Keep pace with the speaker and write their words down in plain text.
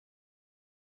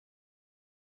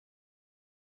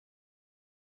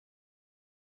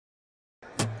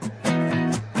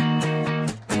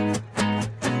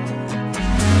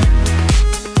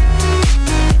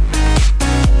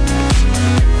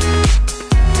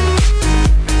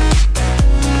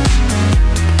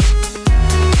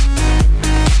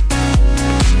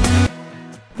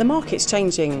market's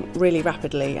changing really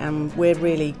rapidly and we're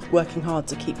really working hard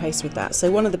to keep pace with that. So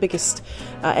one of the biggest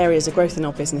areas of growth in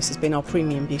our business has been our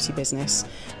premium beauty business,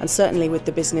 and certainly with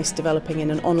the business developing in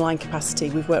an online capacity,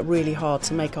 we've worked really hard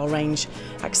to make our range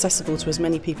accessible to as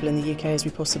many people in the UK as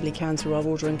we possibly can through our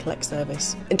order and collect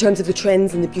service. In terms of the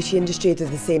trends in the beauty industry, they're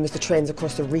the same as the trends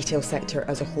across the retail sector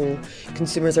as a whole.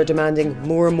 Consumers are demanding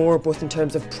more and more, both in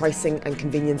terms of pricing and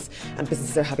convenience, and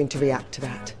businesses are having to react to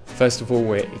that. First of all,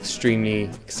 we're extremely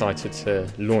excited to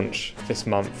launch this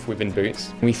month within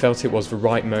Boots. We felt it was the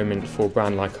right moment for a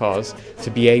brand like ours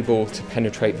to be able to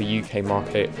penetrate the UK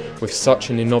market with such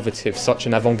an innovative, such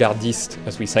an avant-gardiste,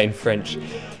 as we say in French,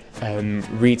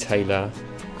 retailer.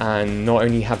 And not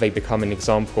only have they become an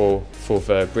example for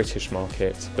the British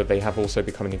market, but they have also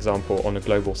become an example on a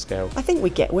global scale. I think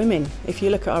we get women. If you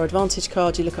look at our advantage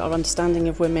card, you look at our understanding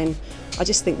of women, I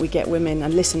just think we get women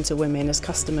and listen to women as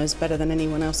customers better than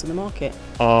anyone else in the market.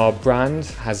 Our brand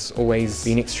has always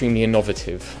been extremely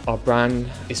innovative. Our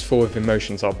brand is full of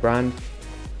emotions. Our brand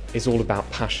is all about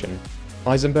passion.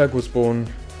 Eisenberg was born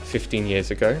 15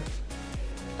 years ago,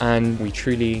 and we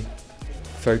truly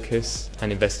focus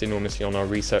and invest enormously on our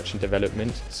research and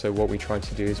development. So what we try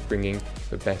to do is bringing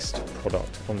the best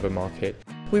product on the market.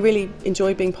 We really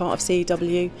enjoy being part of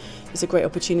CEW. It's a great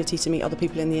opportunity to meet other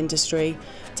people in the industry,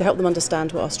 to help them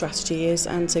understand what our strategy is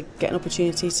and to get an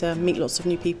opportunity to meet lots of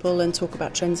new people and talk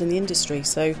about trends in the industry.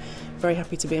 So very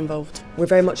happy to be involved. We're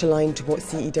very much aligned to what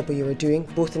CEW are doing,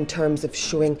 both in terms of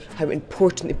showing how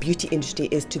important the beauty industry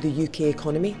is to the UK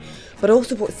economy, but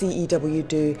also what CEW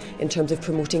do in terms of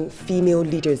promoting female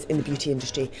leaders in the beauty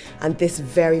industry. And this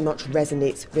very much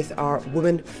resonates with our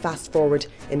Women Fast Forward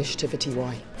initiative at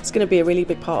EY. It's going to be a really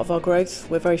big part of our growth.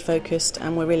 We're very focused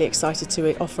and we're really excited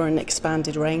to offer an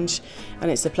expanded range, and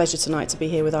it's a pleasure tonight to be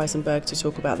here with Eisenberg to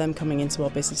talk about them coming into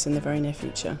our business in the very near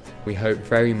future. We hope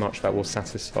very much that will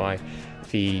satisfy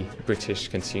the British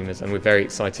consumers, and we're very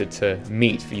excited to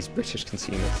meet these British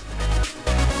consumers.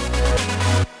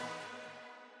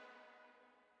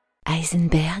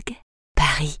 Eisenberg